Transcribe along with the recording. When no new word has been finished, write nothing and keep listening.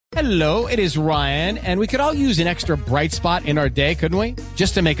Hello, it is Ryan, and we could all use an extra bright spot in our day, couldn't we?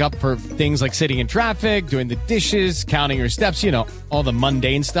 Just to make up for things like sitting in traffic, doing the dishes, counting your steps, you know, all the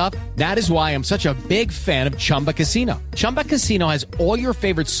mundane stuff. That is why I'm such a big fan of Chumba Casino. Chumba Casino has all your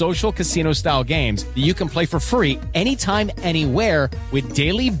favorite social casino-style games that you can play for free anytime, anywhere with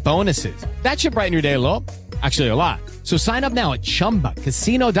daily bonuses. That should brighten your day a little. Actually, a lot. So sign up now at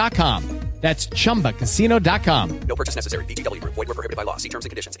ChumbaCasino.com. That's ChumbaCasino.com. No purchase necessary. VGW Group. Void where prohibited by law. See terms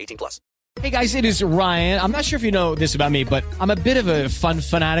and conditions. 18+. Hey guys, it is Ryan. I'm not sure if you know this about me, but I'm a bit of a fun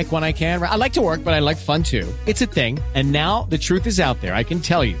fanatic when I can. I like to work, but I like fun too. It's a thing. And now the truth is out there. I can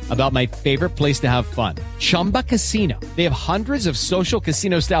tell you about my favorite place to have fun. Chumba Casino. They have hundreds of social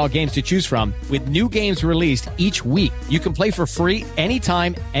casino style games to choose from with new games released each week. You can play for free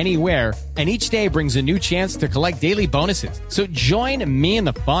anytime, anywhere. And each day brings a new chance to collect daily bonuses. So join me in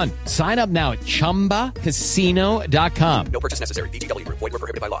the fun. Sign up now at ChumbaCasino.com. No purchase necessary. VGW Group. Void where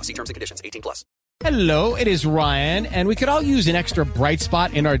prohibited by law. See terms and conditions. 18+. Hello, it is Ryan, and we could all use an extra bright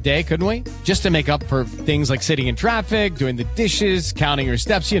spot in our day, couldn't we? Just to make up for things like sitting in traffic, doing the dishes, counting your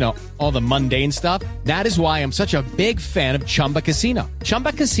steps, you know, all the mundane stuff. That is why I'm such a big fan of Chumba Casino.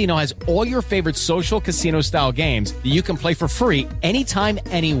 Chumba Casino has all your favorite social casino-style games that you can play for free anytime,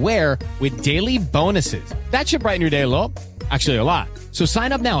 anywhere with daily bonuses. That should brighten your day a little. Actually, a lot. So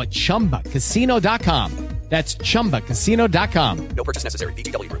sign up now at ChumbaCasino.com. That's ChumbaCasino.com. No purchase necessary.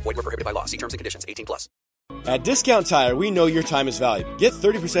 VGW Group. Void where prohibited by law. See terms and conditions. 18+. At Discount Tire, we know your time is valuable. Get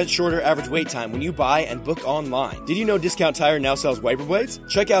 30% shorter average wait time when you buy and book online. Did you know Discount Tire now sells wiper blades?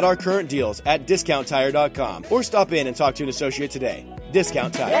 Check out our current deals at DiscountTire.com or stop in and talk to an associate today.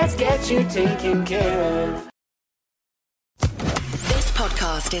 Discount Tire. Let's get you taken care of. This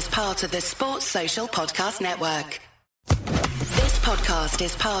podcast is part of the Sports Social Podcast Network. This podcast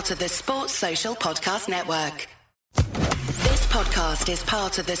is part of the Sports Social Podcast Network. This podcast is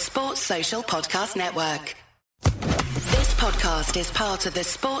part of the Sports Social Podcast Network. This podcast is part of the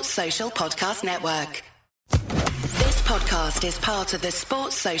Sports Social Podcast Network. This podcast is part of the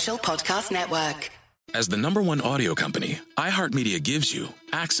Sports Social Podcast Network. As the #1 audio company, iHeartMedia gives you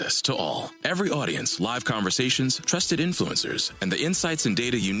access to all. Every audience, live conversations, trusted influencers, and the insights and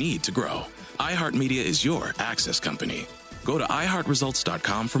data you need to grow. iHeartMedia is your access company. Go to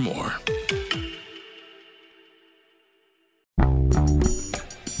iHeartResults.com for more.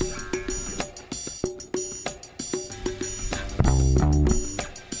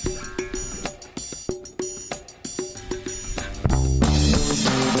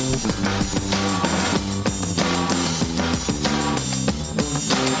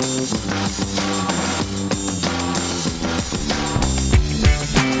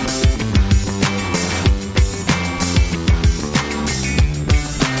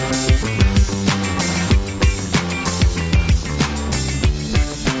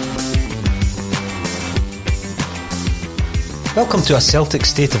 Welcome to A Celtic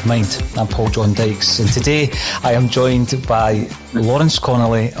State of Mind. I'm Paul John Dykes, and today I am joined by Lawrence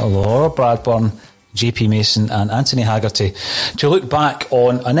Connolly, Laura Bradburn, JP Mason and Anthony Haggerty to look back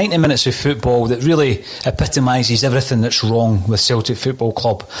on a 90 minutes of football that really epitomises everything that's wrong with Celtic Football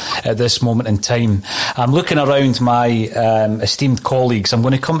Club at this moment in time. I'm looking around my esteemed colleagues. I'm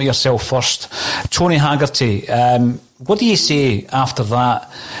going to come to yourself first. Tony Haggerty, what do you say after that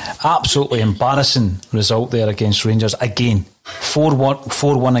absolutely embarrassing result there against Rangers again?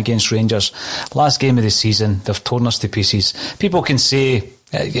 4-1 against Rangers. Last game of the season. They've torn us to pieces. People can say,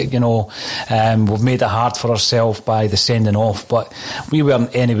 we've made it hard for ourselves by the sending off, but we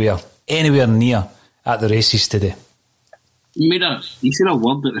weren't anywhere near at the races today. You said a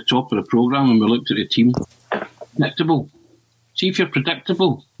word at the top of the programme when we looked at the team. Predictable. See, if you're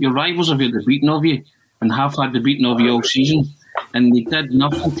predictable, your rivals have had the beating of you and have had the beating of you all season, and they did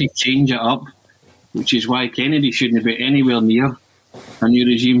nothing to change it up, which is why Kennedy shouldn't be anywhere near a new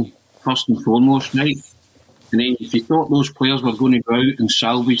regime, first and foremost, right? And then if you thought those players were going to go out and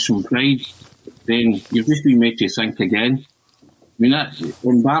salvage some pride, then you've just been made to think again. I mean, that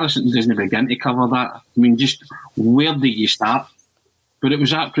embarrassing doesn't begin to cover that. I mean, just where did you start? But it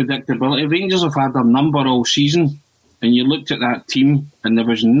was that predictability. Rangers have had their number all season, and you looked at that team, and there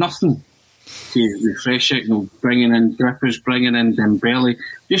was nothing to refresh it. Bringing in Griffiths, bringing in Dembele,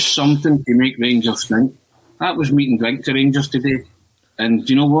 just something to make Rangers think. That was meat and drink to Rangers today. And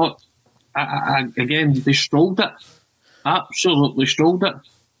do you know what? Again, they strolled it. Absolutely strolled it.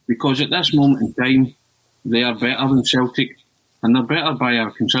 Because at this moment in time, they are better than Celtic. And they're better by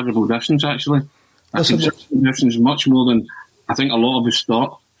a considerable distance, actually. A considerable distance, much more than I think a lot of us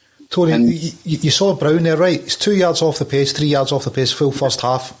thought. Tony, you saw Brown there, right? It's 2 yards off the pace, 3 yards off the pace, full first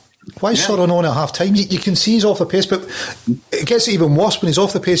half. Why is Sorrow on at half time? You can see he's off the pace, but it gets even worse when he's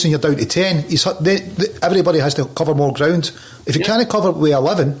off the pace and you're down to 10. Everybody has to cover more ground. If you can't cover it with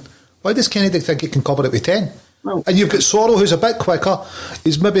 11, why does Kennedy think he can cover it with 10? Well, and you've got Sorrow, who's a bit quicker.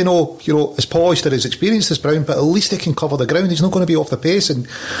 He's maybe not, as polished or as experienced as Brown, but at least he can cover the ground. He's not going to be off the pace, and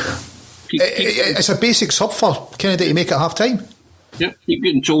it's a basic sub for Kennedy to make it half time. Yep, keep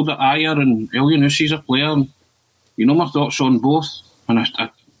getting told that Ayer and Elyounoussi is a player. You know my thoughts on both, and I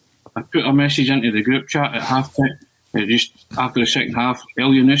put a message into the group chat at half time, just after the second half.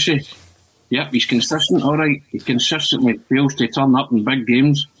 Elyounoussi, yep, he's consistent, all right. He consistently fails to turn up in big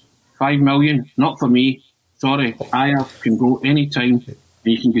games. 5 million, not for me. Sorry, Ayer can go any time, and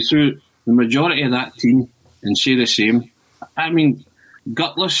you can go through the majority of that team and say the same. I mean,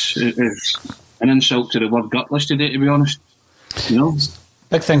 gutless is an insult to the word gutless today, to be honest.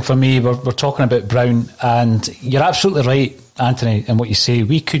 Big thing for me, we're talking about Brown, and you're absolutely right, Anthony, in what you say.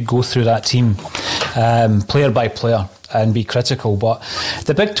 We could go through that team player by player and be critical, but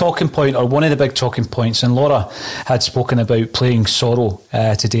the big talking point, or one of the big talking points, and Laura had spoken about playing Sorrow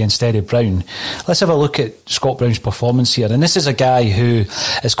today instead of Brown. Let's have a look at Scott Brown's performance here, and this is a guy who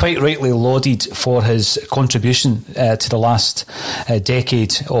is quite rightly lauded for his contribution to the last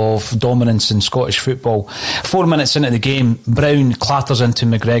decade of dominance in Scottish football. 4 minutes into the game, Brown clatters into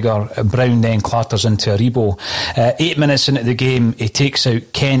McGregor, Brown then clatters into Aribo. 8 minutes into the game, he takes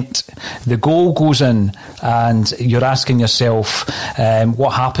out Kent, the goal goes in, and you're asking yourself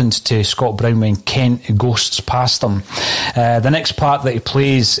what happened to Scott Brown when Kent ghosts past him. The next part that he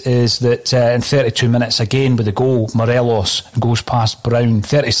plays is that in 32 minutes, again with the goal, Morelos goes past Brown.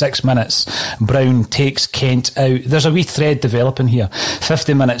 36 minutes, Brown takes Kent out. There's a wee thread developing here.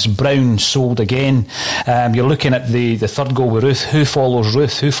 50 minutes, Brown sold again. You're looking at the third goal with Ruth. Who follows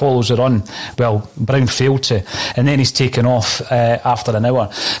Ruth? Who follows the run? Well, Brown failed to, and then he's taken off after an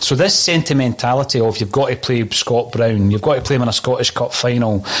hour. So this sentimentality of you've got to play Scott Brown, you've got to play him in a Scottish Cup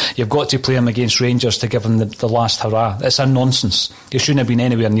final, you've got to play him against Rangers to give him the last hurrah. It's a nonsense. He shouldn't have been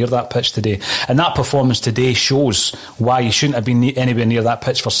anywhere near that pitch today, and that performance today shows why he shouldn't have been anywhere near that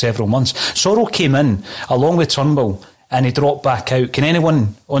pitch for several months. Sorrow came in along with Turnbull and he dropped back out. Can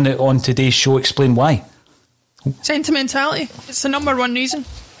anyone on today's show explain why? Sentimentality. It's the number one reason.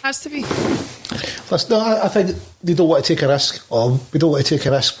 Has to be. Listen, I think they don't want to take a risk. We don't want to take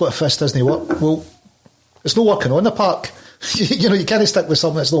a risk. What if this doesn't work? Well, it's not working on the park. You can't stick with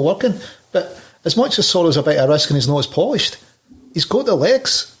something that's not working. But as much as Sorrow's a bit of a risk and he's not as polished, he's got the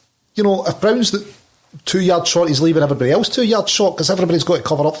legs. If Brown's 2 yards short, he's leaving everybody else 2 yards short because everybody's got to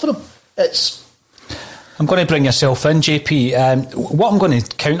cover up for him. I'm going to bring yourself in, JP. What I'm going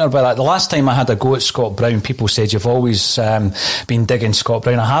to counter by that, the last time I had a go at Scott Brown, people said you've always been digging Scott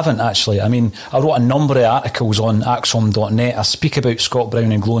Brown. I haven't, actually. I mean, I wrote a number of articles on axom.net. I speak about Scott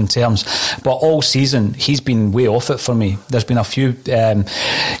Brown in glowing terms, but all season he's been way off it for me. There's been a few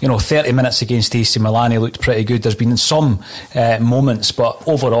 30 minutes against AC Milan, he looked pretty good. There's been some moments, but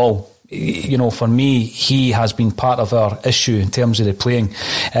overall, for me, he has been part of our issue in terms of the playing.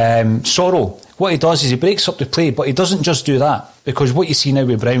 Sorrow, what he does is he breaks up the play, but he doesn't just do that, because what you see now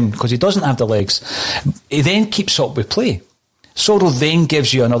with Brown, because he doesn't have the legs, he then keeps up with play. Sorrow then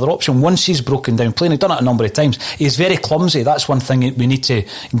gives you another option once he's broken down playing. He's done it a number of times. He's very clumsy. That's one thing we need to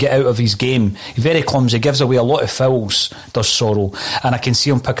get out of his game. He's very clumsy, gives away a lot of fouls, does Sorrow, and I can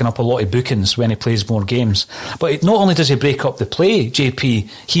see him picking up a lot of bookings when he plays more games. But not only does he break up the play, JP,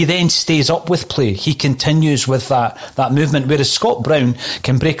 he then stays up with play. He continues with that movement, whereas Scott Brown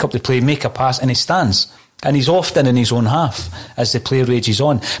can break up the play, make a pass, and he stands. And he's often in his own half as the play rages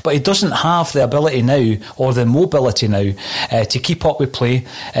on. But he doesn't have the ability now, or the mobility now, to keep up with play.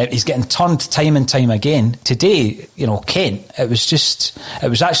 He's getting turned time and time again. Today, Kent, it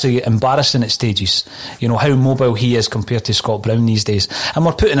was actually embarrassing at stages, how mobile he is compared to Scott Brown these days. And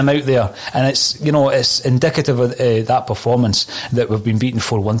we're putting him out there, and it's indicative of that performance that we've been beaten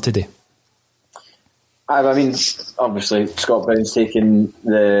 4-1 today. I mean, obviously, Scott Brown's taken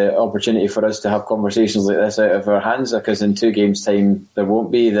the opportunity for us to have conversations like this out of our hands, because in 2 games' time, there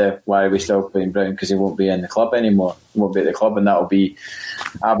won't be the why are we still playing Brown, because he won't be in the club anymore. He won't be at the club, and that'll be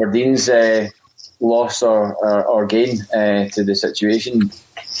Aberdeen's loss or gain to the situation.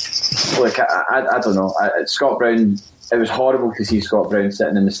 Look, I don't know. Scott Brown, it was horrible to see Scott Brown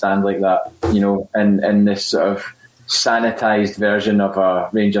sitting in the stand like that, in this sort of sanitised version of a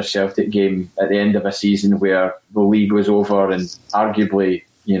Rangers Celtic game at the end of a season where the league was over and arguably,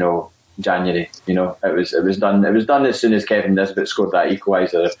 January. It was done. It was done as soon as Kevin Nisbet scored that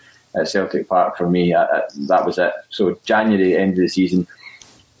equaliser at Celtic Park for me. That was it. So January, end of the season.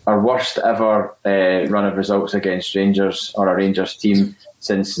 our worst ever run of results against Rangers or a Rangers team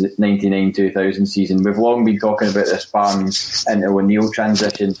since the 99-2000 season. We've long been talking about this Barnes into O'Neill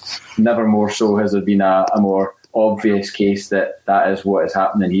transition. Never more so has there been a more obvious case that is what is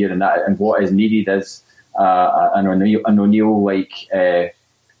happening here, and what is needed is an O'Neill-like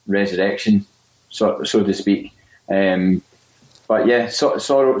resurrection, so to speak. But yeah,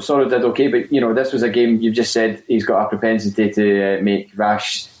 Sorrow did okay. But this was a game. You've just said he's got a propensity to make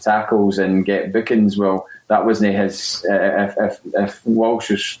rash tackles and get bookings. Well, that wasn't his. If Walsh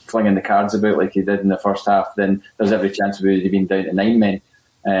was flinging the cards about like he did in the first half, then there's every chance we would have been down to 9 men.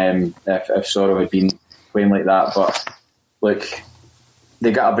 If Sorrow had been playing like that, but look,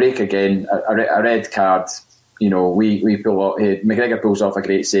 they got a break again. A red card. We pull up. McGregor pulls off a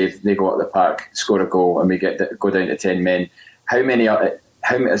great save. They go up the park, score a goal, and we go down to 10 men. How many? As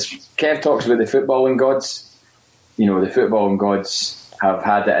Kev talks about the footballing gods, the footballing gods have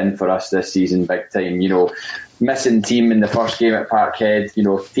had it in for us this season, big time. Missing team in the first game at Parkhead.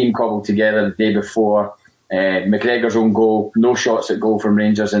 Team cobbled together the day before. McGregor's own goal, no shots at goal from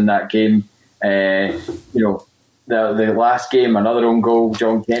Rangers in that game. The last game, another own goal,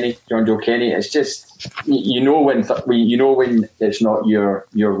 John Joe Kenny. It's just when it's not your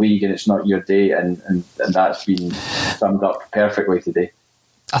league and it's not your day, and that's been summed up perfectly today.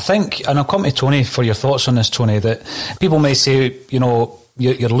 I think, and I'll come to Tony for your thoughts on this, Tony, that people may say,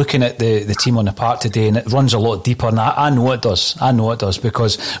 you're looking at the team on the park today and it runs a lot deeper, and I know it does. I know it does,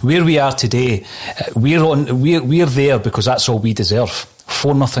 because where we are today, we're there because that's all we deserve.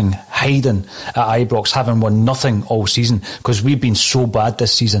 4-0 hiding at Ibrox, having won nothing all season, because we've been so bad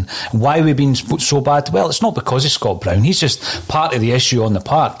this season. Why we've been so bad? Well, it's not because of Scott Brown. He's just part of the issue on the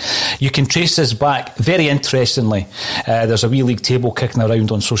park. You can trace this back, very interestingly. There's a wee league table kicking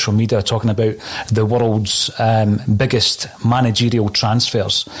around on social media talking about the world's biggest managerial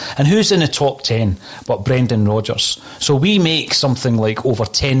transfers. And who's in the top 10 but Brendan Rodgers? So we make something like over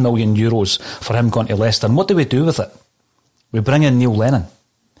 €10 million for him going to Leicester. And what do we do with it? We bring in Neil Lennon.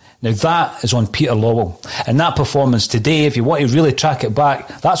 Now that is on Peter Lawwell. And that performance today, if you want to really track it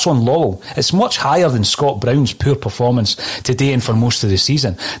back, that's on Lawwell. It's much higher than Scott Brown's poor performance today and for most of the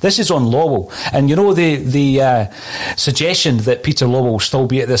season. This is on Lawwell. And the suggestion that Peter Lawwell will still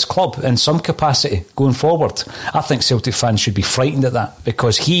be at this club in some capacity going forward, I think Celtic fans should be frightened at that,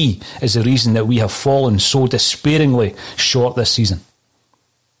 because he is the reason that we have fallen so despairingly short this season.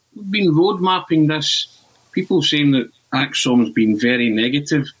 We've been road mapping this. People saying that Axom's been very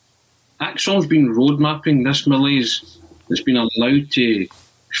negative. Axom's been road mapping this malaise that's been allowed to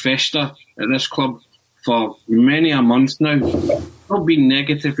fester at this club for many a month now. It's not been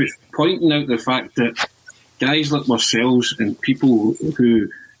negative, it's pointing out the fact that guys like ourselves and people who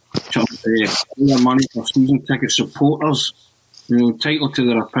pay their money for season ticket supporters, entitled to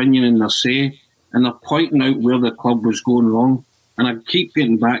their opinion and their say, and they're pointing out where the club was going wrong. And I keep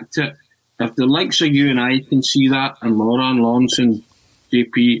getting back to it. If the likes of you and I can see that, and Laura and Lawrence and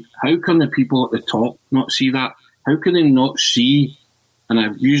JP, how can the people at the top not see that? How can they not see, and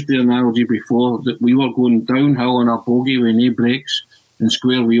I've used the analogy before, that we were going downhill on a bogey with no brakes and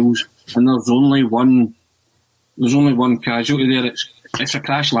square wheels, and there's only one casualty there. It's a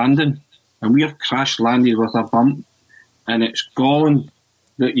crash landing, and we have crash landed with a bump, and it's galling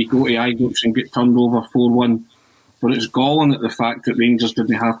that you go to Ibrox and get turned over 4-1. But it's galling at the fact that Rangers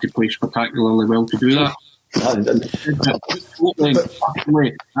didn't have to play spectacularly well to do that.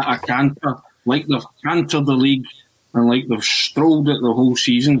 Totally at a canter, like they've cantered the league and like they've strolled it the whole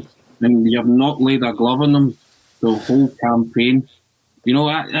season, and you have not laid a glove on them the whole campaign.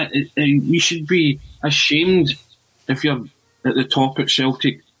 You should be ashamed if you're at the top at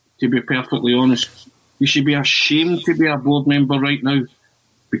Celtic, to be perfectly honest. You should be ashamed to be a board member right now,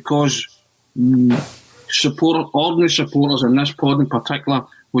 because ordinary supporters in this pod in particular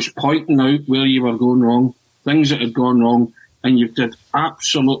was pointing out where you were going wrong, things that had gone wrong, and you did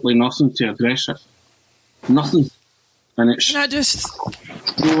absolutely nothing to address it. Nothing. And it's... Can I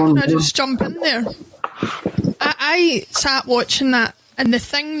just jump in there? I sat watching that, and the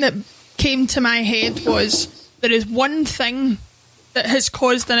thing that came to my head was, there is one thing that has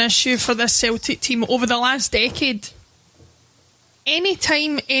caused an issue for this Celtic team over the last decade. Any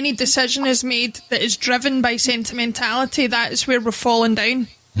time any decision is made that is driven by sentimentality, that is where we're falling down.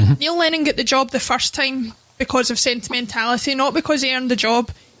 Mm-hmm. Neil Lennon got the job the first time because of sentimentality, not because he earned the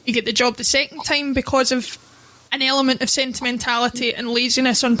job. He got the job the second time because of an element of sentimentality and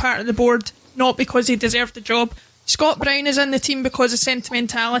laziness on part of the board, not because he deserved the job. Scott Brown is in the team because of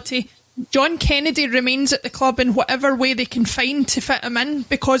sentimentality. John Kennedy remains at the club in whatever way they can find to fit him in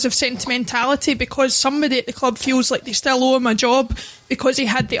because of sentimentality, because somebody at the club feels like they still owe him a job because he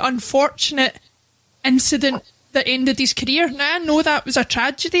had the unfortunate incident that ended his career. Now, I know that was a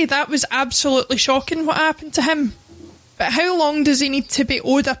tragedy. That was absolutely shocking what happened to him. But how long does he need to be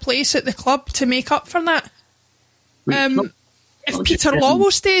owed a place at the club to make up for that? If Peter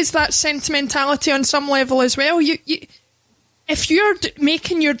Lawwell stays, that's sentimentality on some level as well. If you're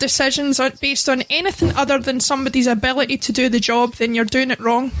making your decisions based on anything other than somebody's ability to do the job, then you're doing it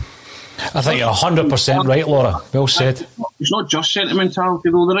wrong. I think you're 100% right, Laura. Well said. It's not just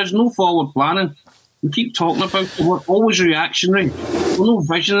sentimentality, though. There is no forward planning. We keep talking about it. We're always reactionary. We're not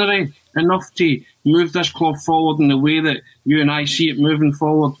visionary enough to move this club forward in the way that you and I see it moving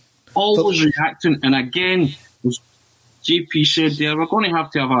forward. Always reacting. And again, as JP said there, we're going to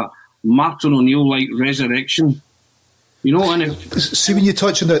have a Martin O'Neill-like resurrection. You know, and see, when you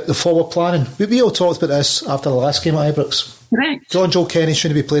touch on the forward planning, we all talked about this after the last game at Ibrox. Correct. John Joe Kenny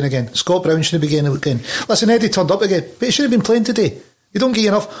shouldn't be playing again. Scott Brown shouldn't be playing again. Listen, Eddie turned up again, but he shouldn't have been playing today. You don't get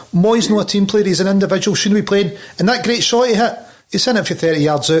enough. Moy's not a team player, he's an individual, shouldn't be playing. And that great shot he hit, he's in it for 30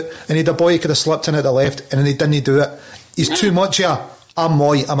 yards out, and he had a boy who could have slipped in at the left, and he didn't do it. He's too much here. I'm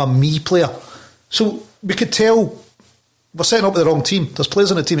Moy, I'm a me player. So we could tell we're setting up with the wrong team. There's players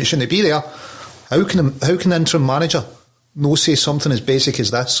on the team that shouldn't be there. How can the interim manager say something as basic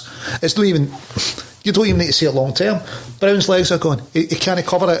as this? It's not even, you don't even need to see it long term. Brown's legs are gone. He can't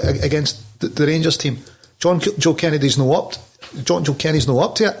cover it against the Rangers team. Joe Kennedy's no up. John Joe Kenny's no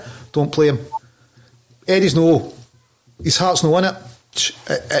up to it. Don't play him. Eddie's no. His heart's no in it.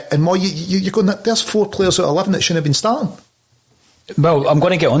 And Moy, you're going, there's 4 players out of 11 that shouldn't have been starting. Well, I'm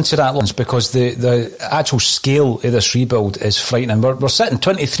going to get onto that, Lawrence, because the actual scale of this rebuild is frightening. We're sitting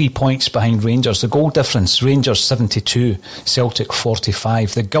 23 points behind Rangers. The goal difference, Rangers 72, Celtic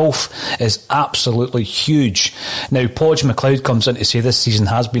 45. The gulf is absolutely huge. Now, Podge McLeod comes in to say this season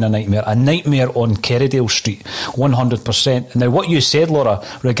has been a nightmare on Kerrydale Street, 100%. Now, what you said, Laura,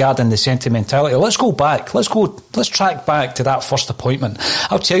 regarding the sentimentality, let's go back. Let's track back to that first appointment.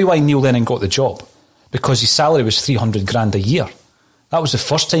 I'll tell you why Neil Lennon got the job. Because his salary was 300 grand a year. That was the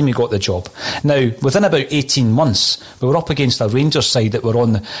first time he got the job. Now, within about 18 months, we were up against a Rangers side that were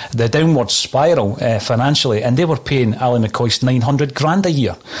on the downward spiral financially, and they were paying Ali McCoist 900 grand a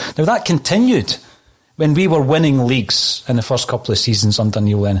year. Now, that continued when we were winning leagues in the first couple of seasons under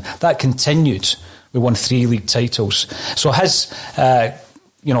Neil Lennon. That continued. We won 3 league titles. So his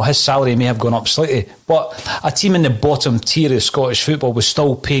salary may have gone up slightly, but a team in the bottom tier of Scottish football was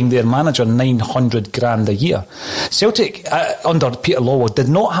still paying their manager 900 grand a year. Celtic, under Peter Lawwell, did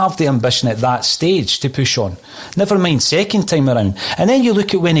not have the ambition at that stage to push on. Never mind second time around. And then you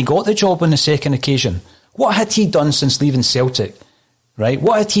look at when he got the job on the second occasion. What had he done since leaving Celtic? Right?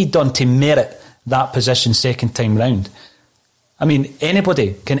 What had he done to merit that position second time round? I mean,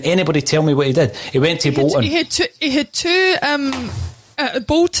 can anybody tell me what he did? He went to Bolton. He had two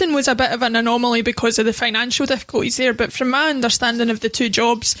Bolton was a bit of an anomaly because of the financial difficulties there, but from my understanding of the 2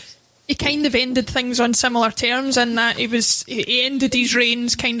 jobs, he kind of ended things on similar terms, in that he ended his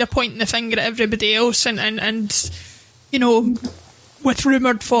reigns kind of pointing the finger at everybody else and you know, with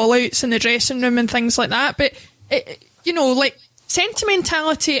rumoured fallouts in the dressing room and things like that. But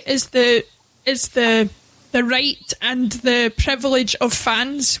sentimentality is the right and the privilege of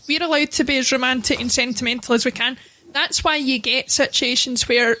fans. We're allowed to be as romantic and sentimental as we can. That's why you get situations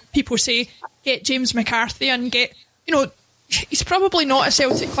where people say, get James McCarthy and he's probably not a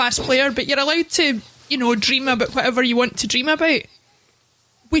Celtic class player, but you're allowed to, dream about whatever you want to dream about.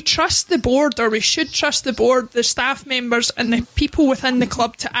 We trust the board, or we should trust the board, the staff members and the people within the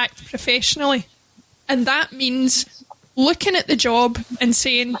club to act professionally. And that means looking at the job and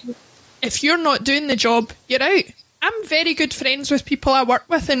saying, if you're not doing the job, you're out. I'm very good friends with people I work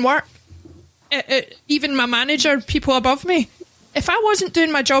with in work. Even my manager, people above me. If I wasn't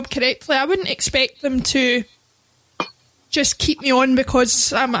doing my job correctly, I wouldn't expect them to just keep me on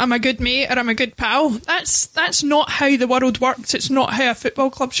because I'm a good mate or I'm a good pal. That's not how the world works. It's not how a football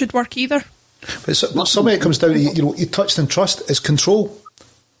club should work either. But somewhere it comes down to, you touched on trust is control.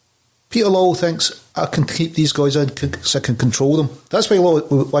 Peter Lawwell thinks, I can keep these guys in because I can control them. That's why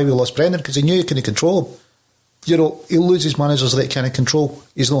we lost Brendan, because he knew he couldn't control them. He'll lose his managers that he can't control.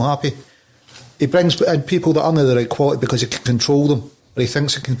 He's not happy. He brings in people that aren't the right quality because he can control them, or he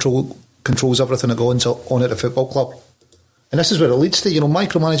thinks he controls everything that goes on at a football club. And this is where it leads to.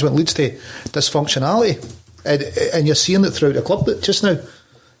 Micromanagement leads to dysfunctionality, and you're seeing it throughout the club just now.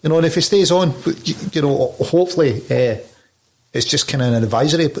 And if he stays on, hopefully it's just kind of an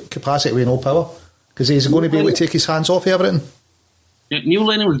advisory capacity with no power, because he's going to be able to take his hands off everything. Neil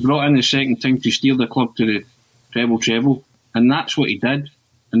Lennon was brought in the second time to steer the club to the treble, and that's what he did.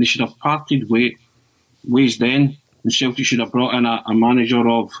 And they should have parted ways then, and Celtic should have brought in a manager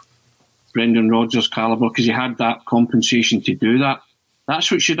of Brendan Rodgers' calibre, because he had that compensation to do that. That's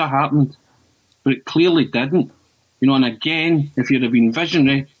what should have happened, but it clearly didn't. And again, if you'd have been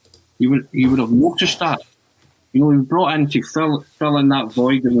visionary, you would have noticed that. He was brought in to fill in that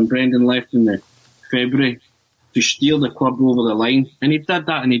void when Brendan left in the February, to steer the club over the line, and he did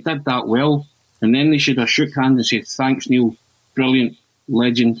that, and he did that well. And then they should have shook hands and said, "Thanks, Neil, brilliant,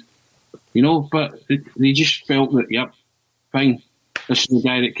 legend." But they just felt that, yep, fine, this is the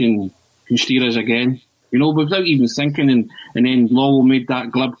guy that can steer us again. Without even thinking, and then Lawwell made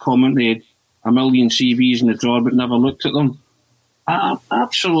that glib comment, they had a million CVs in the drawer but never looked at them.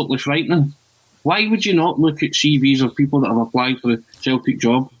 Absolutely frightening. Why would you not look at CVs of people that have applied for the Celtic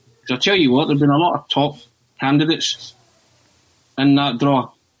job? Because I tell you what, there have been a lot of top candidates in that draw,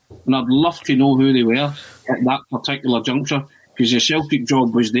 and I'd love to know who they were at that particular juncture, because the Celtic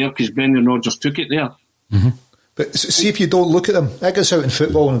job was there because Brendan Rodgers took it there. Mm-hmm. But see, if you don't look at them, that goes out in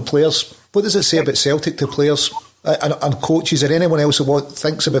football and players. What does it say about Celtic to players and coaches or anyone else who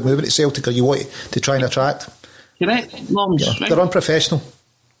thinks about moving to Celtic, or you want to try and attract? Correct. They're unprofessional.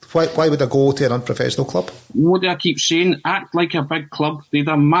 Why would I go to an unprofessional club? What do I keep saying? Act like a big club. They had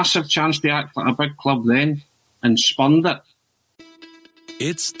a massive chance to act like a big club then, and spurned it.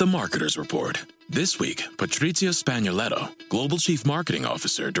 It's the Marketer's Report. This week, Patrizio Spagnoletto, Global Chief Marketing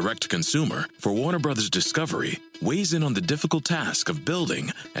Officer, Direct to Consumer for Warner Brothers Discovery, weighs in on the difficult task of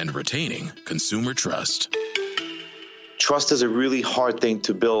building and retaining consumer trust. Trust is a really hard thing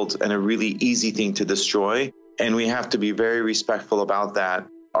to build and a really easy thing to destroy, and we have to be very respectful about that.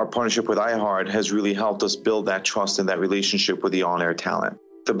 Our partnership with iHeart has really helped us build that trust and that relationship with the on-air talent.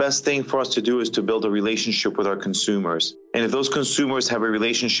 The best thing for us to do is to build a relationship with our consumers. And if those consumers have a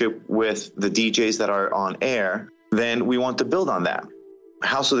relationship with the DJs that are on air, then we want to build on that.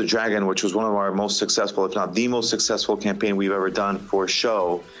 House of the Dragon, which was one of our most successful, if not the most successful campaign we've ever done for a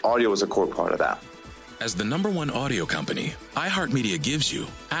show, audio was a core part of that. As the #1 audio company, iHeartMedia gives you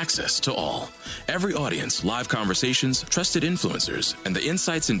access to all. Every audience, live conversations, trusted influencers, and the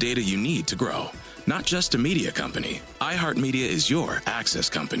insights and data you need to grow. Not just a media company, iHeartMedia is your access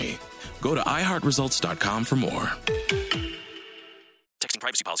company. Go to iHeartResults.com for more. Texting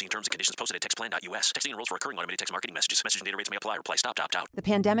privacy policy and terms and conditions posted at textplan.us. Texting enrolls for recurring automated text marketing messages. Message and data rates may apply. Reply stop to opt out. The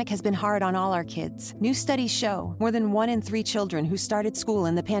pandemic has been hard on all our kids. New studies show more than 1 in 3 children who started school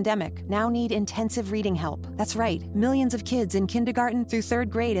in the pandemic now need intensive reading help. That's right. Millions of kids in kindergarten through 3rd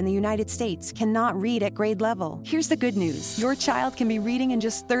grade in the United States cannot read at grade level. Here's the good news. Your child can be reading in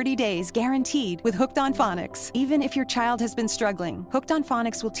just 30 days, guaranteed, with Hooked on Phonics. Even if your child has been struggling, Hooked on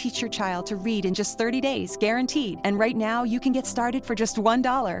Phonics will teach your child to read in just 30 days, guaranteed. And right now, you can get started for just $1.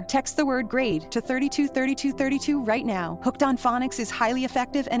 Text the word GRADE to 323232 right now. Hooked on Phonics is highly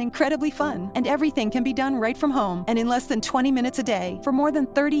effective and incredibly fun, and everything can be done right from home and in less than 20 minutes a day. For more than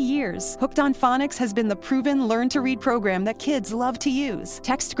 30 years, Hooked on Phonics has been the proven learn-to-read program that kids love to use.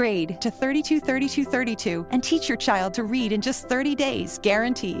 Text GRADE to 323232 and teach your child to read in just 30 days,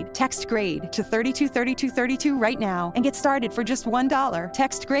 guaranteed. Text GRADE to 323232 right now and get started for just $1.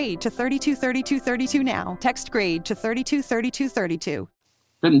 Text GRADE to 323232 now. Text GRADE to 323232.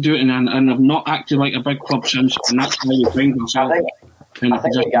 Didn't do it, and have not acted like a big club since, and that's how we find themselves. I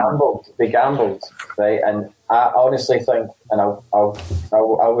think they gambled, right? And I honestly think, and I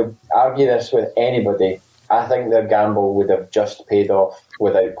would argue this with anybody, I think their gamble would have just paid off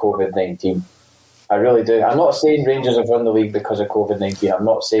without COVID-19. I really do. I'm not saying Rangers have won the league because of COVID-19. I'm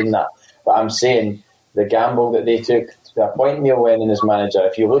not saying that, but I'm saying the gamble that they took to appoint Neil Lennon as manager.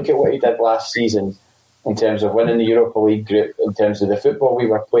 If you look at what he did last season, in terms of winning the Europa League group, in terms of the football we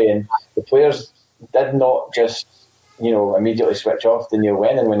were playing, the players did not just, immediately switch off to Neil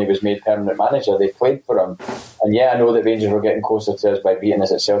Lennon when he was made permanent manager. They played for him. And yeah, I know that Rangers were getting closer to us by beating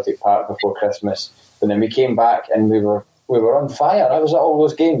us at Celtic Park before Christmas. But then we came back and we were on fire. I was at all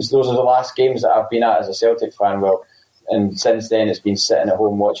those games. Those are the last games that I've been at as a Celtic fan. Well, and since then it's been sitting at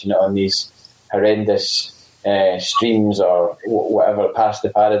home watching it on these horrendous streams or whatever, Past the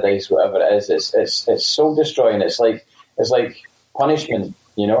Paradise, whatever it is. It's soul destroying. It's like punishment,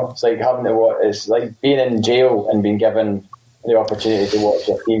 It's like having to watch. It's like being in jail and being given the opportunity to watch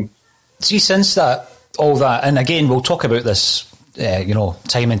your team. See, since all that, and again, we'll talk about this,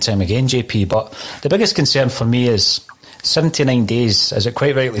 time and time again, JP. But the biggest concern for me is 79 days, as it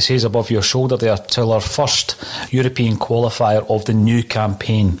quite rightly says above your shoulder there, till our first European qualifier of the new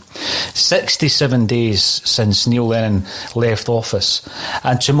campaign. 67 days since Neil Lennon left office.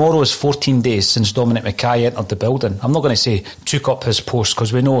 And tomorrow is 14 days since Dominic Mackay entered the building. I'm not going to say took up his post,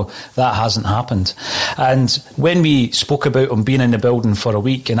 because we know that hasn't happened. And when we spoke about him being in the building for a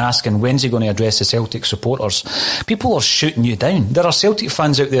week and asking when's he going to address the Celtic supporters, people are shooting you down. There are Celtic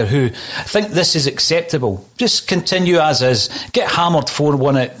fans out there who think this is acceptable. Just continue as is. Get hammered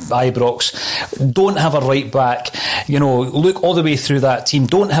 4-1 at Ibrox. Don't have a right back. Look all the way through that team.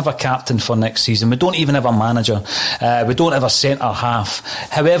 Don't have a captain for next season. We don't even have a manager. We don't have a centre half.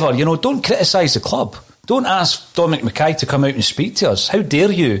 However, don't criticise the club. Don't ask Dominic Mackay to come out and speak to us. How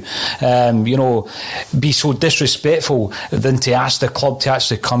dare you, be so disrespectful than to ask the club to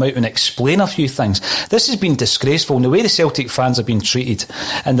actually come out and explain a few things. This has been disgraceful, and the way the Celtic fans have been treated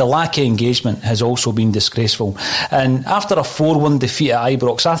and the lack of engagement has also been disgraceful. And after a 4-1 defeat at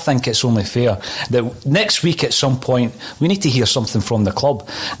Ibrox, I think it's only fair that next week at some point we need to hear something from the club.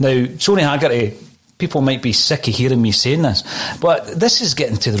 Now, Tony Haggerty, people might be sick of hearing me saying this, but this is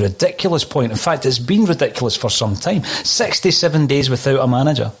getting to the ridiculous point. In fact, it's been ridiculous for some time. 67 days without a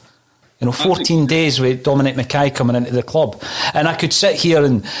manager. 14 days with Dominic Mackay coming into the club. And I could sit here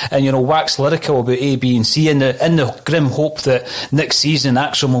and wax lyrical about A, B and C in the grim hope that next season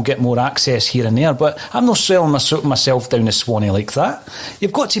Axum will get more access here and there, but I'm not selling myself down the Swanee like that.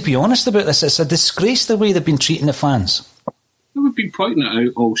 You've got to be honest about this. It's a disgrace the way they've been treating the fans. We've been pointing it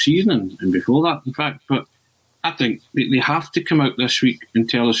out all season and before that, in fact, but I think they have to come out this week and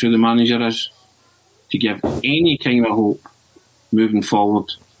tell us who the manager is to give any kind of hope moving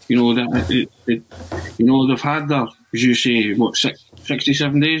forward. They've had their, as you say,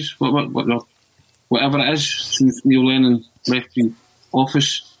 67 days, whatever it is, since Neil Lennon left the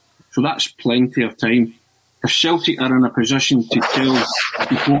office. So that's plenty of time. If Celtic are in a position to tell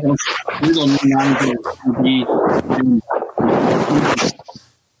supporters who their new manager will be,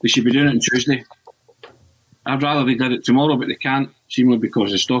 they should be doing it on Tuesday. I'd rather they did it tomorrow, but they can't, seemingly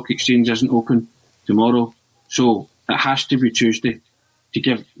because the stock exchange isn't open tomorrow. So it has to be Tuesday to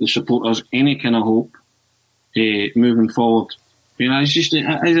give the supporters any kind of hope moving forward. It's just, they've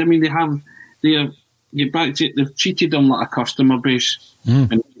treated them like a customer base,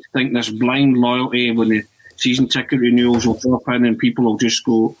 and they think this blind loyalty when the season ticket renewals will drop in and people will just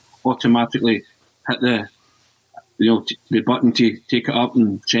go automatically hit the button to take it up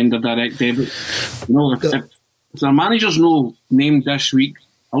and send a direct debit. If their manager's no named this week,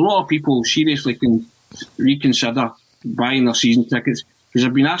 a lot of people seriously can reconsider buying their season tickets, because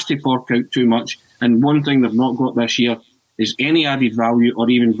they've been asked to fork out too much, and one thing they've not got this year is any added value or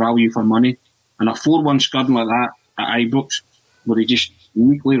even value for money. And a 4-1 scudding like that at Ibrox, where he just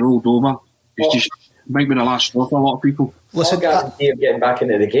neatly rolled over, might be the last straw for a lot of people. Listen, guarantee of getting back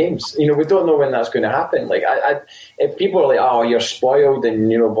into the games. We don't know when that's going to happen. If people are like, "Oh, you're spoiled," and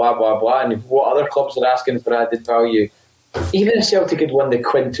blah blah blah, and what other clubs are asking for added value, even if Celtic had won the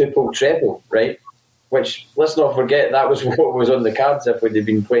quintuple treble, right? Which, let's not forget, that was what was on the cards if we'd have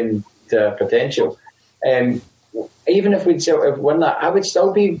been playing to potential. Even if we'd won that, I would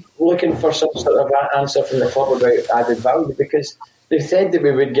still be looking for some sort of answer from the club about added value, because they've said that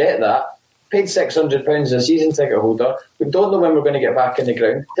we would get that. Paid £600 as a season ticket holder. We don't know when we're going to get back in the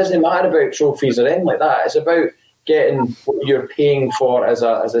ground. It doesn't matter about trophies or anything like that. It's about getting what you're paying for as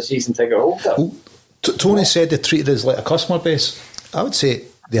a season ticket holder. Well, Tony said they treated us like a customer base. I would say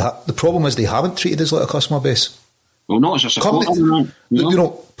the problem is they haven't treated us like a customer base. Well, not as a supporter.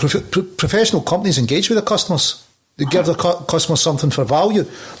 Professional companies engage with their customers. They give their customers something for value.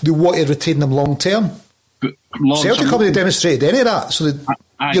 They want to retain them long term. Celtic haven't demonstrated any of that. So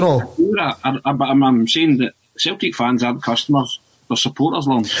I'm saying that Celtic fans aren't customers; they're supporters,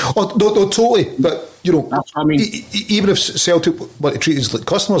 long. Oh no, totally. But that's what I mean. Even if Celtic were to treat us like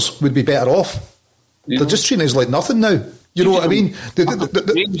customers, we'd be better off. They're just treating us like nothing now. You know what I mean?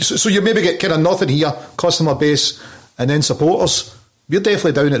 So you maybe get kind of nothing here, customer base, and then supporters. We're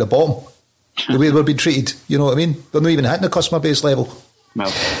definitely down at the bottom. The way we're being treated. You know what I mean? We're not even hitting the customer base level.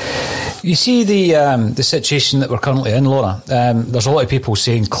 Well. You see the situation that we're currently in, Laura. There's a lot of people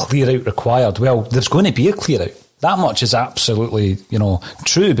saying clear out required. Well, there's going to be a clear out. That much is absolutely,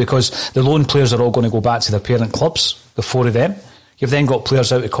 true, because the loan players are all going to go back to their parent clubs, the four of them. You've then got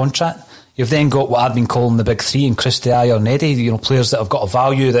players out of contract. You've then got what I've been calling the big three in Christie, Ayer and Eddie, players that have got a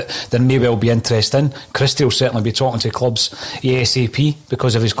value that there may well be interest in. Christie will certainly be talking to clubs ASAP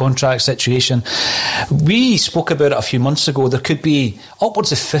because of his contract situation. We spoke about it a few months ago. There could be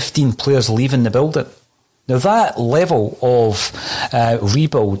upwards of 15 players leaving the building. Now, that level of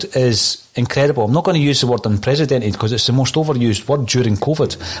rebuild is incredible. I'm not going to use the word unprecedented because it's the most overused word during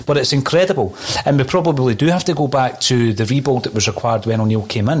COVID, but it's incredible. And we probably do have to go back to the rebuild that was required when O'Neill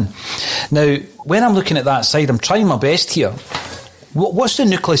came in. Now, when I'm looking at that side, I'm trying my best here. What's the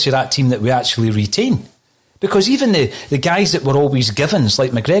nucleus of that team that we actually retain? Because even the guys that were always givens,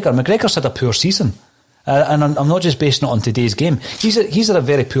 like McGregor's had a poor season. And I'm not just basing it on today's game. He's had a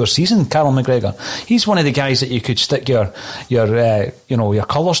very poor season, Callum McGregor. He's one of the guys that you could stick your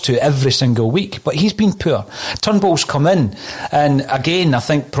colours to every single week, but he's been poor. Turnbull's come in, and again, I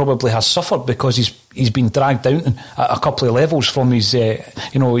think probably has suffered because he's been dragged down a couple of levels from his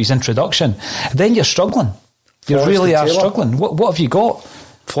introduction. Then you're struggling. You Forrest really are Taylor. struggling. What have you got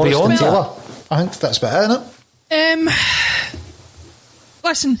Forrest beyond and that? Taylor. I think that's about it, isn't it?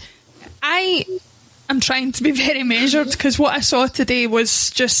 Listen, I'm trying to be very measured because what I saw today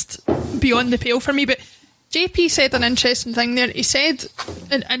was just beyond the pale for me. But JP said an interesting thing there. He said,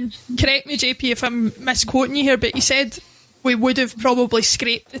 and correct me, JP, if I'm misquoting you here, but he said we would have probably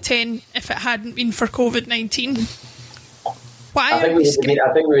scraped the 10 if it hadn't been for COVID-19. I think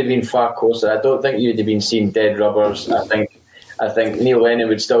we would have been far closer. I don't think you'd have been seeing dead rubbers. I think Neil Lennon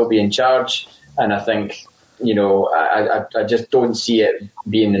would still be in charge, and I think, I just don't see it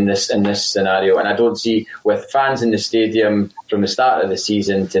being in this scenario, and I don't see, with fans in the stadium from the start of the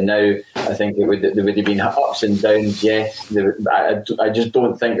season to now, I think there would have been ups and downs. Yeah, I just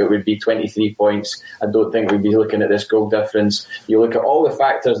don't think it would be 23 points. I don't think we'd be looking at this goal difference. You look at all the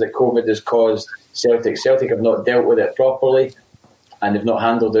factors that COVID has caused Celtic. Celtic have not dealt with it properly, and they've not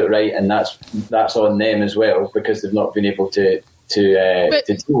handled it right, and that's on them as well because they've not been able to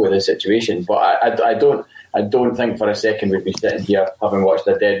deal with the situation. But I don't think for a second we'd be sitting here having watched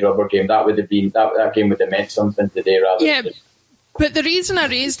a dead rubber game. That would have been that game would have meant something today, rather. Yeah, but the reason I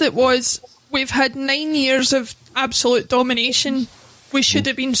raised it was we've had 9 years of absolute domination. We should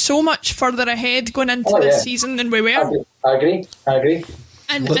have been so much further ahead going into this season than we were. I agree.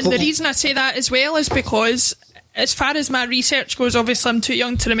 And the reason I say that as well is because, as far as my research goes, obviously I'm too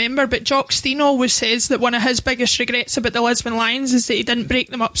young to remember, but Jock Stein always says that one of his biggest regrets about the Lisbon Lions is that he didn't break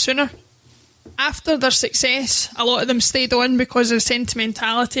them up sooner. After their success, a lot of them stayed on because of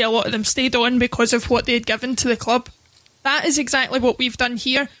sentimentality, a lot of them stayed on because of what they had given to the club. That is exactly what we've done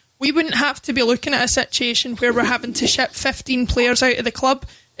here. We wouldn't have to be looking at a situation where we're having to ship 15 players out of the club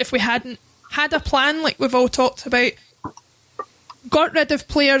if we hadn't had a plan like we've all talked about, got rid of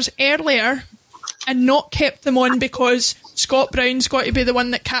players earlier and not kept them on because Scott Brown's got to be the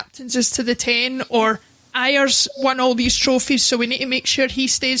one that captains us to the 10, or Ayers won all these trophies so we need to make sure he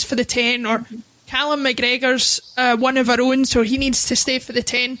stays for the 10, or Callum McGregor's one of our own so he needs to stay for the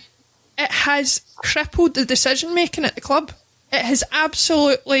 10. It has crippled the decision making at the club. It has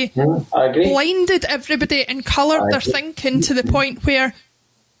absolutely blinded everybody and coloured their thinking to the point where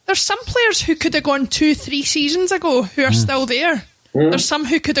there's some players who could have gone 2-3 seasons ago who are still there. There's some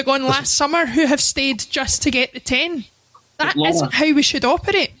who could have gone last summer who have stayed just to get the 10. That isn't how we should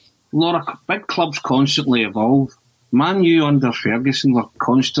operate. Laura, big clubs constantly evolve. Man U under Ferguson were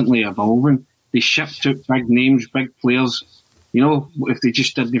constantly evolving. They shipped out big names, big players. If they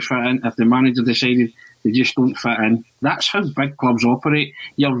just didn't fit in, if the manager decided they just don't fit in. That's how big clubs operate.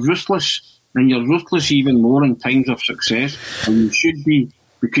 You're ruthless, and you're ruthless even more in times of success. And you should be,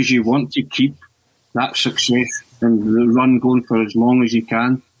 because you want to keep that success and the run going for as long as you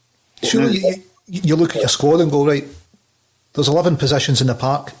can. Surely you look at your squad and go, right, there's 11 positions in the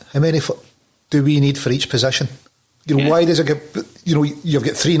park. How many do we need for each position? Why does it get... you've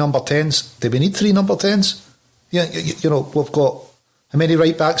got 3 number 10s. Do we need 3 number 10s? Yeah, we've got... How many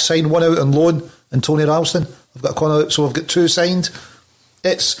right backs signed? 1 out on loan, and Tony Ralston. We've got one out, so we've got 2 signed. We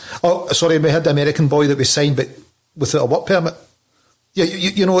had the American boy that we signed, but without a work permit. Yeah,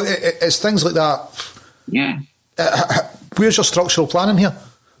 it's things like that. Yeah. Where's your structural planning here?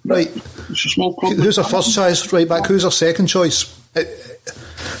 Right. It's a small club. Who's our first choice right back? Who's our second choice?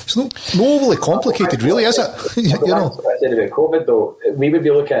 It's not overly complicated, really, is it? What I said about COVID, though, we would be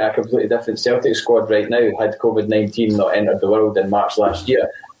looking at a completely different Celtic squad right now had COVID-19 not entered the world in March last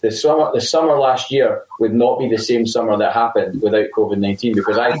year. The summer last year would not be the same summer that happened without COVID-19,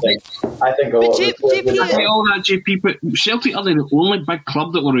 because I think a lot of all that, JP, but Celtic are the only big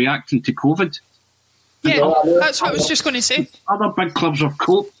club that were reacting to COVID. Yeah, that's what I was just going to say. Other big clubs have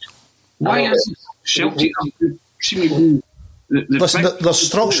coped. Why is Celtic seemingly Listen, there's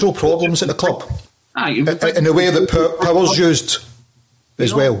structural problems at the club in the way that power's used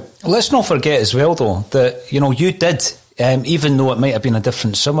as well. Let's not forget as well, though, that you did even though it might have been a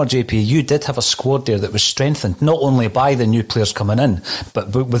different summer, JP, you did have a squad there that was strengthened, not only by the new players coming in,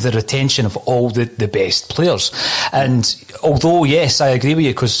 but with the retention of all the best players. And although, yes, I agree with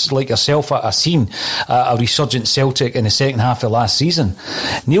you, because like yourself, I've seen a resurgent Celtic in the second half of last season.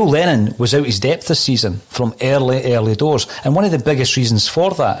 Neil Lennon was out his depth this season from early doors, and one of the biggest reasons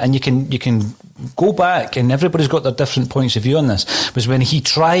for that, and you can go back, and everybody's got their different points of view on this, was when he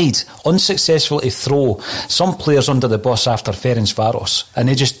tried unsuccessfully to throw some players under the bus after Ferencváros, and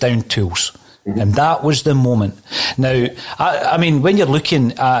they just downed tools. And that was the moment. Now, I mean, when you're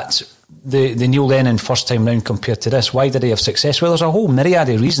looking at the Neil Lennon first time round compared to this, why did he have success? Well, there's a whole myriad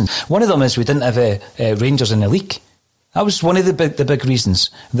of reasons. One of them is we didn't have Rangers in the league. That was one of the big reasons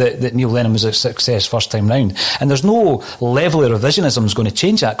that Neil Lennon was a success first time round. And there's no level of revisionism is going to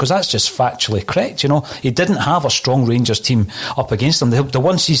change that, because that's just factually correct. You know, he didn't have a strong Rangers team up against him. The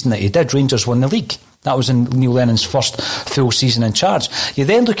one season that he did, Rangers won the league. That was in Neil Lennon's first full season in charge. You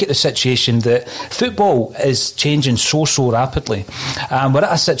then look at the situation that football is changing so rapidly. We're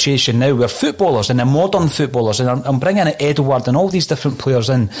at a situation now where footballers, and the modern footballers, and I'm bringing Edward and all these different players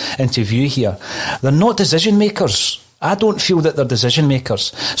into view here, they're not decision makers. I don't feel that they're decision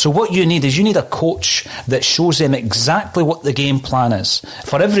makers. So what you need is a coach that shows them exactly what the game plan is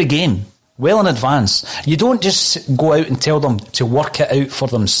for every game, well in advance. You don't just go out and tell them to work it out for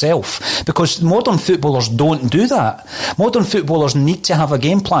themselves, because modern footballers don't do that. Modern footballers need to have a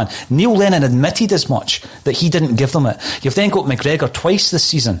game plan. Neil Lennon admitted as much, that he didn't give them it. You've then got McGregor twice this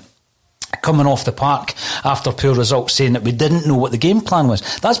season coming off the park after poor results, saying that we didn't know what the game plan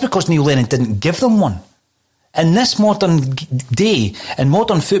was. That's because Neil Lennon didn't give them one. In this modern day, in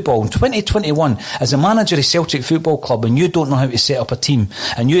modern football, in 2021, as a manager of Celtic Football Club, and you don't know how to set up a team,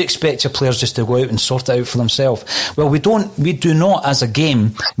 and you expect your players just to go out and sort it out for themselves, well, we do not, as a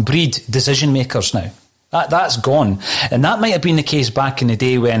game, breed decision makers now. That's gone. And that might have been the case back in the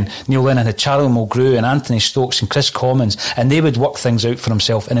day when Neil Lennon had Charlie Mulgrew and Anthony Stokes and Chris Commons, and they would work things out for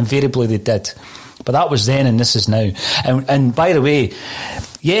themselves, and invariably they did. But that was then, and this is now. And by the way,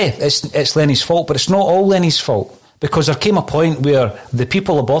 yeah, it's Lenny's fault, but it's not all Lenny's fault, because there came a point where the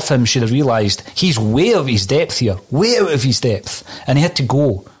people above him should have realised he's way out of his depth here, way out of his depth, and he had to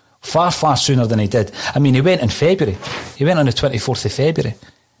go far sooner than he did. I mean, he went in February. He went on the 24th of February.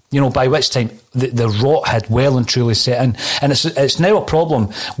 You know, by which time the rot had well and truly set in. And it's now a problem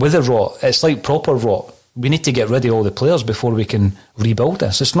with the rot. It's like proper rot. We need to get rid of all the players before we can rebuild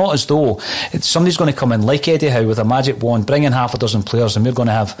this. It's not as though somebody's going to come in like Eddie Howe with a magic wand, bring in half a dozen players, and we're going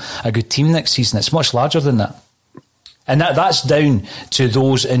to have a good team next season. It's much larger than that. And that's down to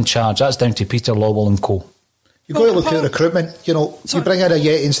those in charge. That's down to Peter Lawwell and co. You've got to look at recruitment. You know, you bring in a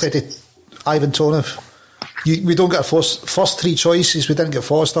Yeti instead of Ivan Tonov. We don't get first three choices. We didn't get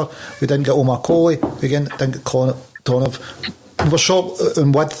Foster. We didn't get Omar Colley. We didn't get Tonov. We were short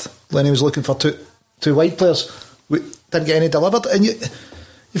in width when he was looking for two wide players. We didn't get any delivered. And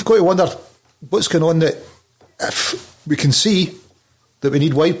you've got to wonder what's going on, that if we can see that we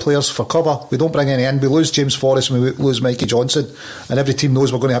need wide players for cover, we don't bring any in. We lose James Forrest and we lose Mikey Johnson, and every team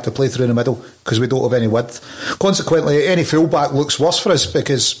knows we're going to have to play through in the middle because we don't have any width. Consequently, any fullback looks worse for us,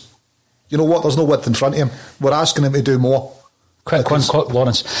 because you know what, there's no width in front of him. We're asking him to do more. Quick,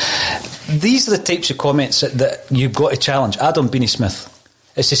 Lawrence. These are the types of comments that you've got to challenge. Adam Beanie-Smith.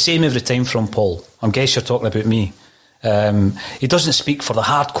 It's the same every time from Paul. I guess you're talking about me. He doesn't speak for the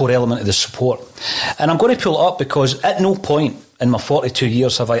hardcore element of the support. And I'm going to pull it up because at no point in my 42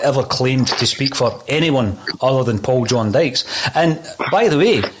 years have I ever claimed to speak for anyone other than Paul John Dykes. And by the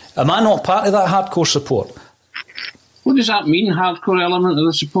way, am I not part of that hardcore support? What does that mean, hardcore element of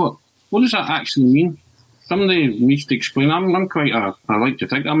the support? What does that actually mean? Somebody needs to explain. I'm quite I like to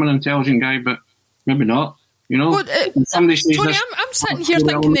think I'm an intelligent guy, but maybe not. You know, somebody says Tony, I'm sitting here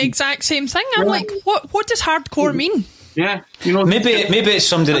thinking the exact same thing. I'm like, what does hardcore mean? Yeah, you know, maybe it's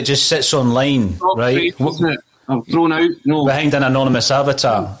somebody that just sits online, right? I've thrown out, behind an anonymous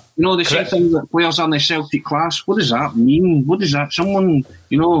avatar. You know, they say things like players on the Celtic class. What does that mean? What does that? Someone,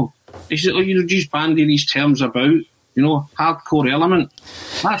 they say, you just bandy these terms about, hardcore element.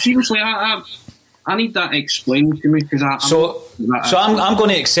 Seriously, I need that explained to me, because I'm going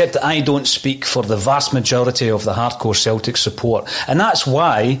to accept that I don't speak for the vast majority of the hardcore Celtic support, and that's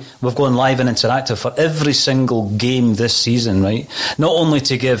why we've gone live and interactive for every single game this season, right? Not only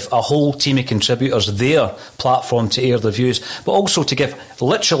to give a whole team of contributors their platform to air their views, but also to give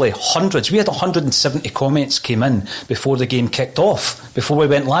literally hundreds. We had 170 comments came in before the game kicked off, before we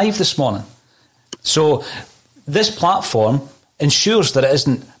went live this morning. So this platform ensures that it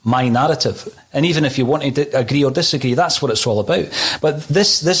isn't my narrative. And even if you want to agree or disagree, that's what it's all about. But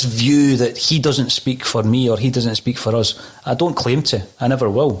this view that he doesn't speak for me or he doesn't speak for us, I don't claim to. I never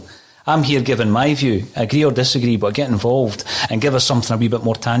will. I'm here giving my view, agree or disagree, but get involved and give us something a wee bit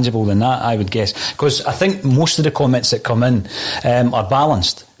more tangible than that, I would guess. Because I think most of the comments that come in are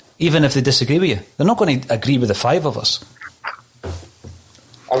balanced, even if they disagree with you. They're not going to agree with the five of us.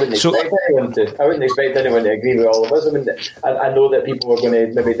 I wouldn't expect anyone to agree with all of us. I know that people are going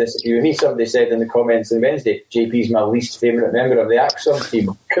to maybe disagree with me. Somebody said in the comments on Wednesday, JP's my least favourite member of the Axum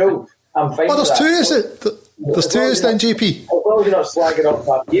team. Cool. I'm fine. Well, there's two, is it? There's two, is then, JP? Well, you're not slagging off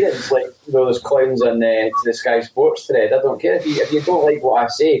my appearance like those clowns on the Sky Sports thread. I don't care if you don't like what I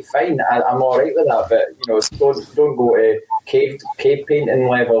say. Fine, I'm all right with that. But don't go to cave painting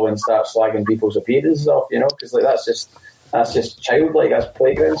level and start slagging people's appearances off. Because that's just childlike. That's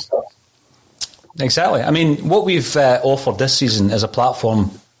playground stuff. Exactly. I mean, what we've offered this season is a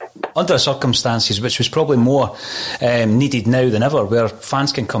platform under circumstances which was probably more needed now than ever, where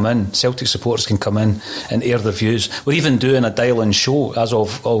fans can come in, Celtic supporters can come in and air their views. We're even doing a dial-in show as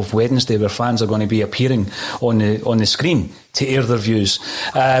of Wednesday, where fans are going to be appearing on the screen to air their views.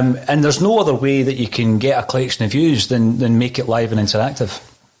 And there's no other way that you can get a collection of views than make it live and interactive.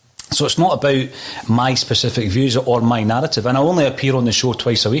 So it's not about my specific views or my narrative. And I only appear on the show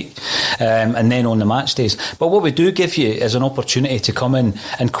twice a week and then on the match days. But what we do give you is an opportunity to come in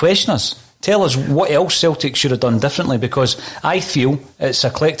and question us. Tell us what else Celtic should have done differently, because I feel it's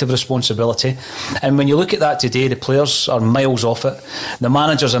a collective responsibility. And when you look at that today, the players are miles off it. The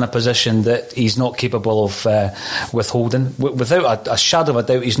manager's in a position that he's not capable of withholding. Without a shadow of a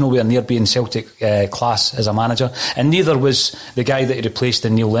doubt, he's nowhere near being Celtic class as a manager. And neither was the guy that he replaced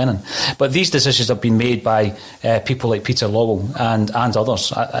in Neil Lennon. But these decisions have been made by people like Peter Lawwell and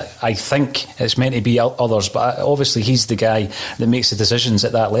others. I think it's meant to be others, but obviously he's the guy that makes the decisions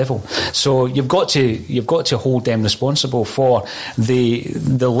at that level. So you've got to hold them responsible for the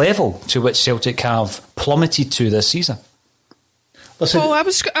level to which Celtic have plummeted to this season. Listen. Oh, I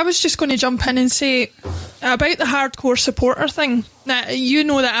was just going to jump in and say about the hardcore supporter thing. Now, you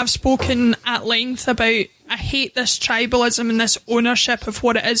know that I've spoken at length about I hate this tribalism and this ownership of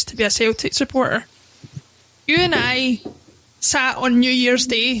what it is to be a Celtic supporter. You and I sat on New Year's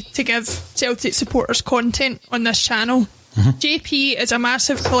Day to give Celtic supporters content on this channel. Mm-hmm. JP is a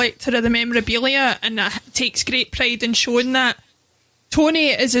massive collector of the memorabilia and takes great pride in showing that. Tony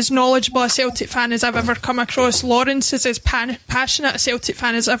is as knowledgeable a Celtic fan as I've ever come across. Lawrence is as passionate a Celtic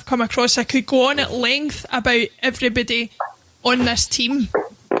fan as I've come across. I could go on at length about everybody on this team.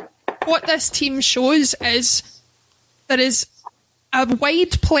 What this team shows is there is a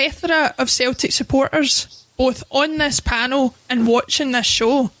wide plethora of Celtic supporters, both on this panel and watching this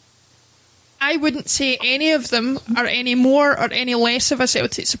show. I wouldn't say any of them are any more or any less of a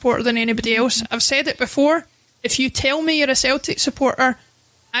Celtic supporter than anybody else. I've said it before. If you tell me you're a Celtic supporter,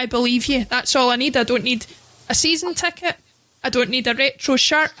 I believe you. That's all I need. I don't need a season ticket. I don't need a retro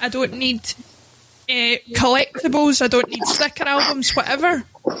shirt. I don't need collectibles. I don't need sticker albums, whatever.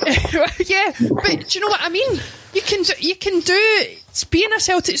 Yeah, but do you know what I mean? You can do being a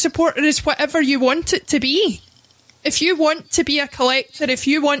Celtic supporter is whatever you want it to be. If you want to be a collector, if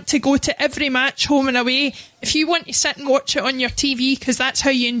you want to go to every match home and away, if you want to sit and watch it on your TV because that's how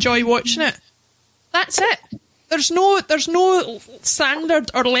you enjoy watching it, that's it. There's no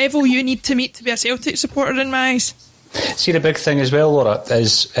standard or level you need to meet to be a Celtic supporter in my eyes. See, the big thing as well, Laura,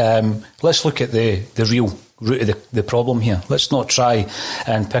 is let's look at the real root of the problem here. Let's not try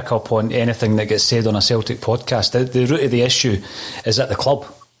and pick up on anything that gets said on a Celtic podcast. The root of the issue is at the club,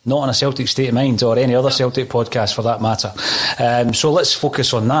 not on a Celtic State of Mind or any other Celtic podcast for that matter. So let's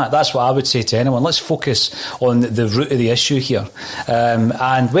focus on that. That's what I would say to anyone. Let's focus on the root of the issue here.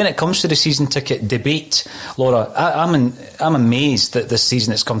 And when it comes to the season ticket debate, Laura, I'm amazed that this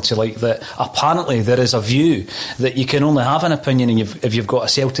season it's come to light that apparently there is a view that you can only have an opinion if you've got a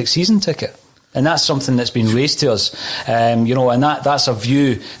Celtic season ticket. And that's something that's been raised to us, and that's a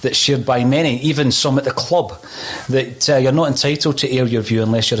view that's shared by many, even some at the club, that you're not entitled to air your view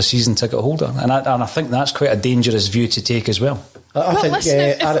unless you're a season ticket holder. And I think that's quite a dangerous view to take as well.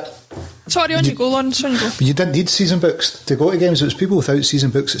 Sorry, on you go, Lawrence. But you didn't need season books to go to games. It was people without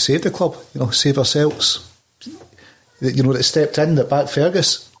season books that saved the club. Save ourselves. That stepped in, that backed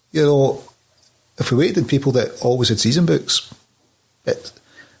Fergus. If we waited, people that always had season books,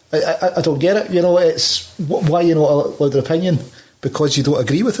 I don't get it. It's why you're not allowed their opinion because you don't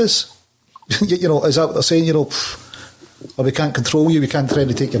agree with us. Is that what they're saying? Or we can't control you, we can't try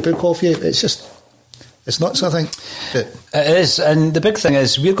to take your book off you. It's just It's nuts, I think. It is, and the big thing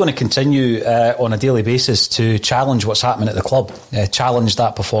is we're going to continue on a daily basis to challenge what's happening at the club, challenge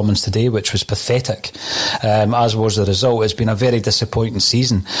that performance today, which was pathetic, as was the result. It's been a very disappointing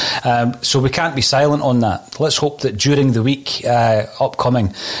season, so we can't be silent on that. Let's hope that during the week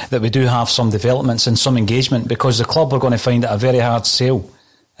upcoming that we do have some developments and some engagement, because the club are going to find it a very hard sale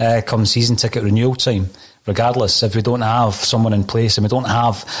come season ticket renewal time. Regardless, if we don't have someone in place and we don't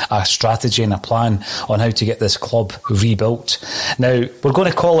have a strategy and a plan on how to get this club rebuilt. Now, we're going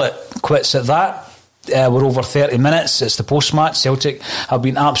to call it quits at that. We're over 30 minutes. It's the post-match. Celtic have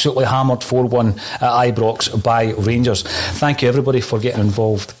been absolutely hammered 4-1 at Ibrox by Rangers. Thank you, everybody, for getting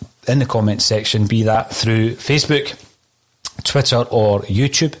involved in the comments section, be that through Facebook, Twitter or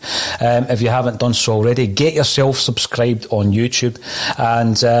YouTube. If you haven't done so already, get yourself subscribed on YouTube,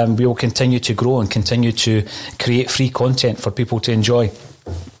 and we will continue to grow and continue to create free content for people to enjoy.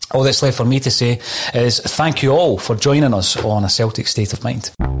 All that's left for me to say is thank you all for joining us on A Celtic State of Mind.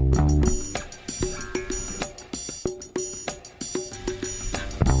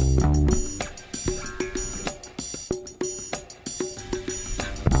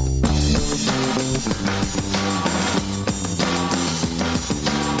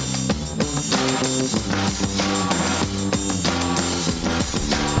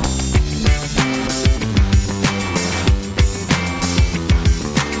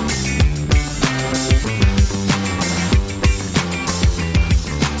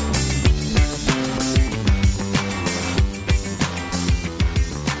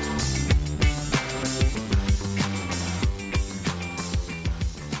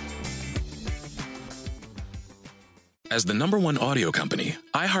 As the #1 audio company,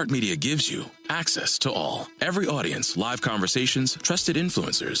 iHeartMedia gives you access to all. Every audience, live conversations, trusted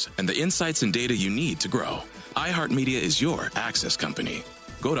influencers, and the insights and data you need to grow. iHeartMedia is your access company.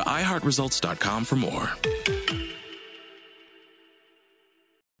 Go to iHeartResults.com for more.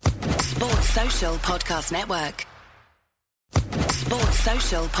 Sports Social Podcast Network. Sports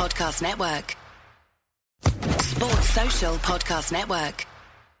Social Podcast Network. Sports Social Podcast Network.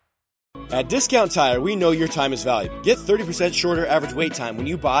 At Discount Tire, we know your time is valuable. Get 30% shorter average wait time when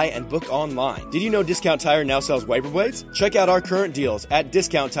you buy and book online. Did you know Discount Tire now sells wiper blades? Check out our current deals at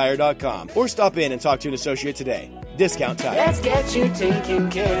discounttire.com or stop in and talk to an associate today. Discount Tire. Let's get you taken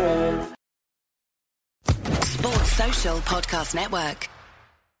care of. Sports Social Podcast Network.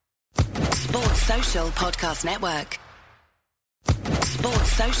 Sports Social Podcast Network.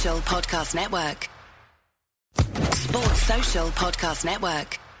 Sports Social Podcast Network. Sports Social Podcast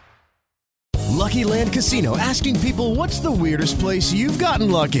Network. Lucky Land Casino, asking people, what's the weirdest place you've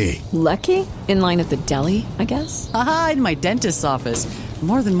gotten lucky? Lucky? In line at the deli, I guess? Aha, in my dentist's office.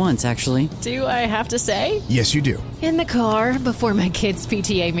 More than once, actually. Do I have to say? Yes, you do. In the car before my kids'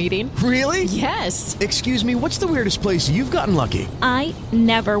 PTA meeting. Really? Yes. Excuse me, what's the weirdest place you've gotten lucky? I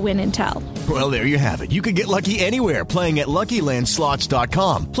never win and tell. Well, there you have it. You can get lucky anywhere, playing at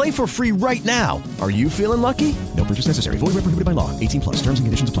LuckyLandSlots.com. Play for free right now. Are you feeling lucky? No purchase necessary. Void where prohibited by law. 18+. Terms and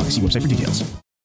conditions apply. See website for details.